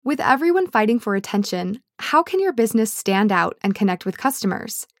With everyone fighting for attention, how can your business stand out and connect with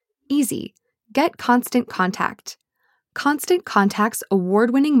customers? Easy. Get Constant Contact. Constant Contact's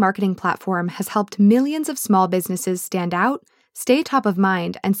award-winning marketing platform has helped millions of small businesses stand out, stay top of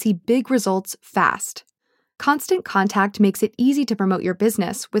mind, and see big results fast. Constant Contact makes it easy to promote your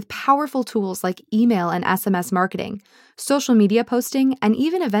business with powerful tools like email and SMS marketing, social media posting, and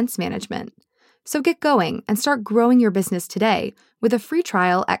even events management. So get going and start growing your business today with a free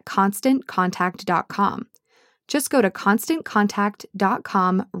trial at ConstantContact.com. Just go to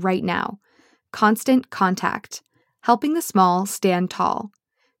ConstantContact.com right now. Constant Contact. Helping the small stand tall.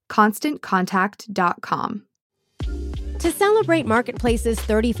 ConstantContact.com. To celebrate Marketplace's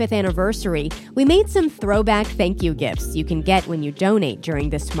 35th anniversary, we made some throwback thank you gifts you can get when you donate during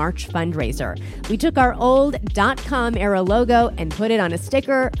this March fundraiser. We took our old .com era logo and put it on a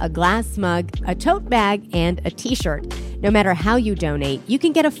sticker, a glass mug, a tote bag, and a t-shirt. No matter how you donate, you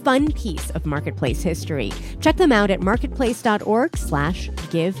can get a fun piece of Marketplace history. Check them out at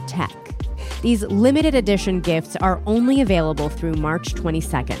marketplace.org/givetech. These limited edition gifts are only available through March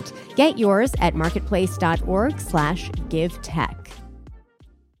 22nd. Get yours at marketplace.org/givetech.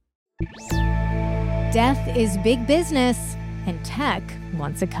 Death is big business, and tech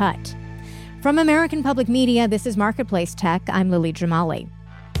wants a cut. From American Public Media, this is Marketplace Tech. I'm Lily Jamali.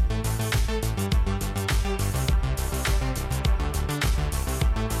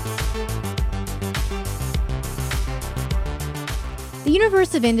 The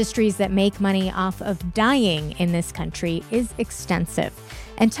universe of industries that make money off of dying in this country is extensive,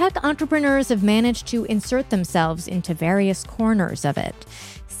 and tech entrepreneurs have managed to insert themselves into various corners of it.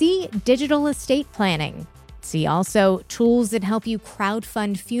 See digital estate planning. See also tools that help you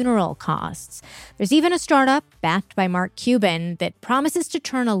crowdfund funeral costs. There's even a startup backed by Mark Cuban that promises to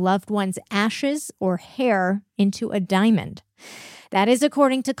turn a loved one's ashes or hair into a diamond. That is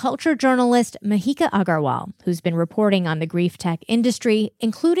according to culture journalist Mihika Agarwal, who's been reporting on the grief tech industry,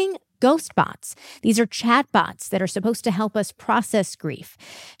 including ghost bots. These are chatbots that are supposed to help us process grief.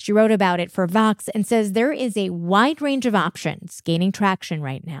 She wrote about it for Vox and says there is a wide range of options gaining traction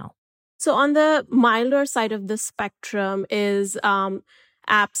right now. So on the milder side of the spectrum is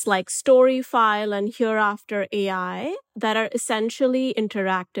apps like Storyfile and Hereafter AI that are essentially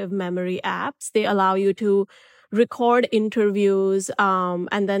interactive memory apps. They allow you to record interviews,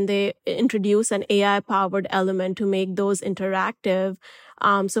 and then they introduce an AI-powered element to make those interactive.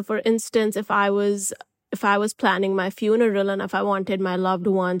 So for instance, if I was planning my funeral and if I wanted my loved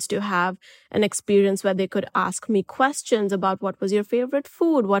ones to have an experience where they could ask me questions about what was your favorite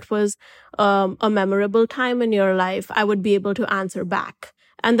food, what was a memorable time in your life, I would be able to answer back.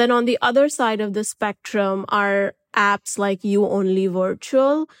 And then on the other side of the spectrum are apps like You Only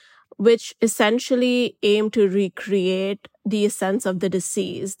Virtual, which essentially aim to recreate the essence of the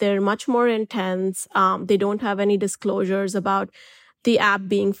deceased. They're much more intense. They don't have any disclosures about the app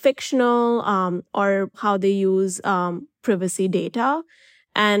being fictional or how they use privacy data.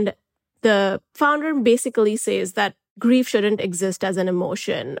 And the founder basically says that grief shouldn't exist as an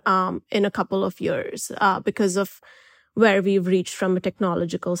emotion in a couple of years because of where we've reached from a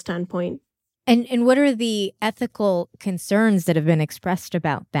technological standpoint. And what are the ethical concerns that have been expressed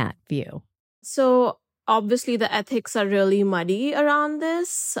about that view? So obviously the ethics are really muddy around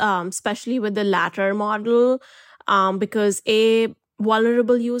this, especially with the latter model, because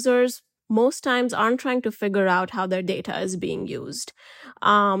vulnerable users most times aren't trying to figure out how their data is being used.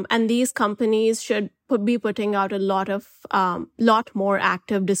 And these companies should be putting out a lot more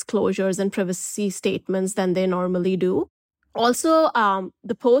active disclosures and privacy statements than they normally do. Also,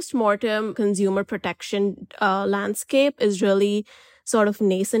 the post-mortem consumer protection landscape is really sort of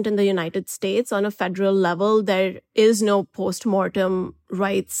nascent in the United States. On a federal level, there is no post-mortem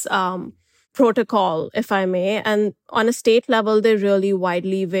rights protocol, if I may. And on a state level, they really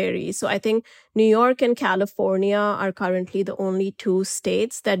widely vary. So I think New York and California are currently the only two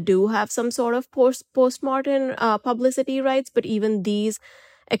states that do have some sort of post-mortem publicity rights, but even these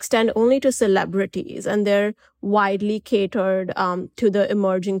extend only to celebrities, and they're widely catered to the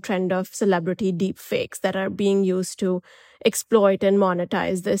emerging trend of celebrity deepfakes that are being used to exploit and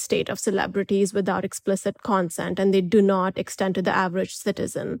monetize the estate of celebrities without explicit consent, and they do not extend to the average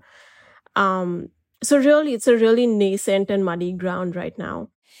citizen. So really, it's a really nascent and muddy ground right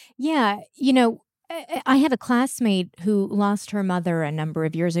now. Yeah, I had a classmate who lost her mother a number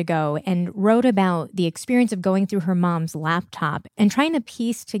of years ago and wrote about the experience of going through her mom's laptop and trying to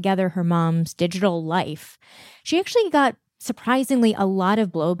piece together her mom's digital life. She actually got surprisingly a lot of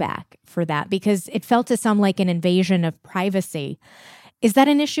blowback for that because it felt to some like an invasion of privacy. Is that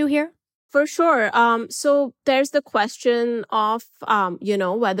an issue here? For sure. So there's the question of,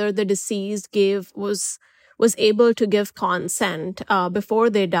 whether the deceased was able to give consent before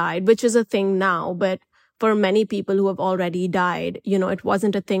they died, which is a thing now. But for many people who have already died, it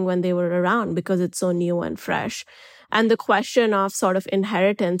wasn't a thing when they were around because it's so new and fresh. And the question of sort of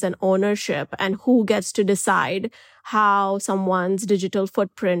inheritance and ownership and who gets to decide how someone's digital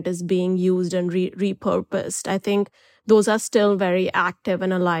footprint is being used and repurposed. I think those are still very active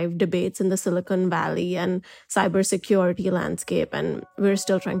and alive debates in the Silicon Valley and cybersecurity landscape, and we're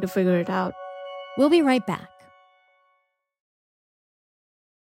still trying to figure it out. We'll be right back.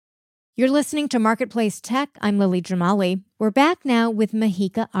 You're listening to Marketplace Tech. I'm Lily Jamali. We're back now with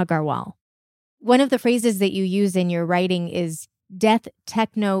Mihika Agarwal. One of the phrases that you use in your writing is death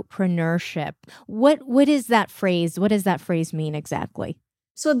technopreneurship. What is that phrase? What does that phrase mean exactly?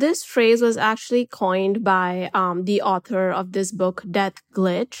 So this phrase was actually coined by the author of this book, Death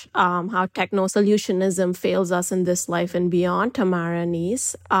Glitch, How Techno-Solutionism Fails Us in This Life and Beyond, Tamara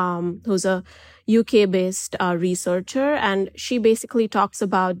Neese, who's a UK-based researcher. And she basically talks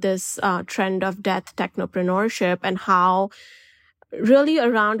about this trend of death technopreneurship and how really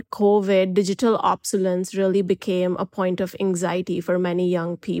around COVID, digital obsolescence really became a point of anxiety for many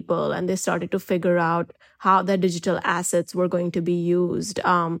young people. And they started to figure out how their digital assets were going to be used,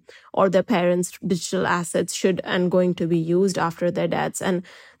 or their parents' digital assets should and going to be used after their deaths. And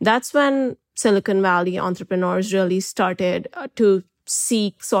that's when Silicon Valley entrepreneurs really started to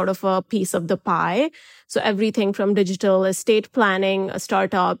seek sort of a piece of the pie. So everything from digital estate planning,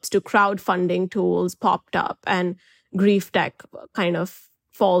 startups to crowdfunding tools popped up, and grief tech kind of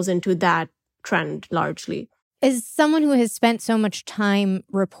falls into that trend largely. As someone who has spent so much time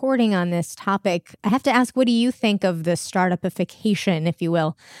reporting on this topic, I have to ask, what do you think of the startupification, if you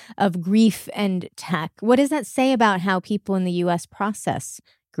will, of grief and tech? What does that say about how people in the U.S. process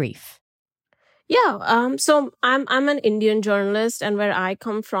grief? Yeah, so I'm an Indian journalist, and where I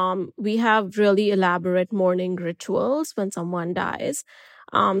come from, we have really elaborate mourning rituals when someone dies.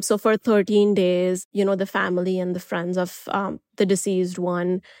 So for 13 days, the family and the friends of the deceased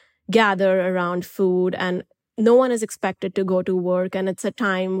one gather around food, and no one is expected to go to work. And it's a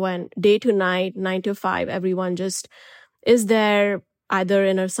time when day to night, 9 to 5, everyone just is there either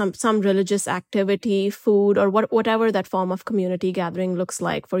in some religious activity, food, or whatever that form of community gathering looks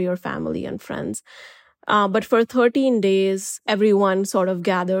like for your family and friends. But for 13 days, everyone sort of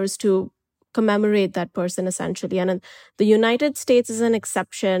gathers to commemorate that person essentially. And in the United States is an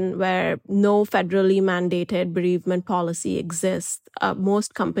exception where no federally mandated bereavement policy exists.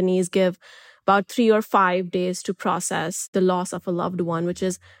 Most companies give about 3 or 5 days to process the loss of a loved one, which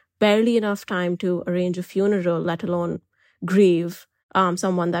is barely enough time to arrange a funeral, let alone grieve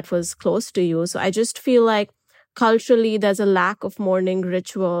someone that was close to you. So I just feel like culturally, there's a lack of mourning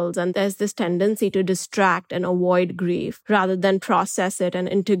rituals, and there's this tendency to distract and avoid grief rather than process it and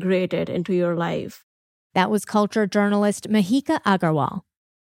integrate it into your life. That was culture journalist Mihika Agarwal.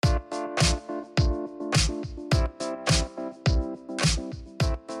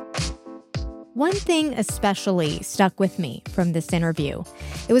 One thing especially stuck with me from this interview.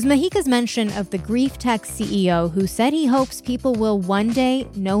 It was Mihika's mention of the grief tech CEO who said he hopes people will one day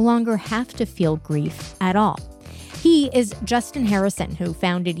no longer have to feel grief at all. He is Justin Harrison, who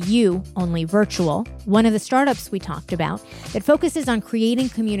founded You Only Virtual, one of the startups we talked about that focuses on creating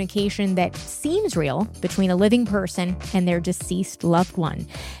communication that seems real between a living person and their deceased loved one.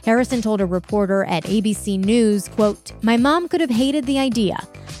 Harrison told a reporter at ABC News, quote, "My mom could have hated the idea,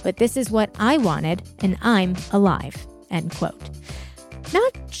 but this is what I wanted, and I'm alive," end quote.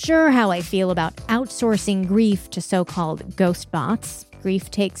 Not sure how I feel about outsourcing grief to so-called ghost bots. Grief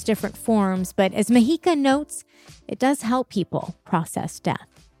takes different forms, but as Mihika notes, it does help people process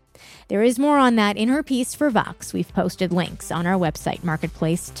death. There is more on that in her piece for Vox. We've posted links on our website,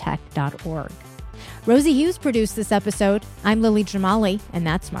 marketplacetech.org. Rosie Hughes produced this episode. I'm Lily Jamali, and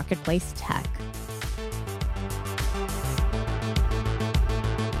that's Marketplace Tech.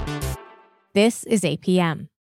 This is APM.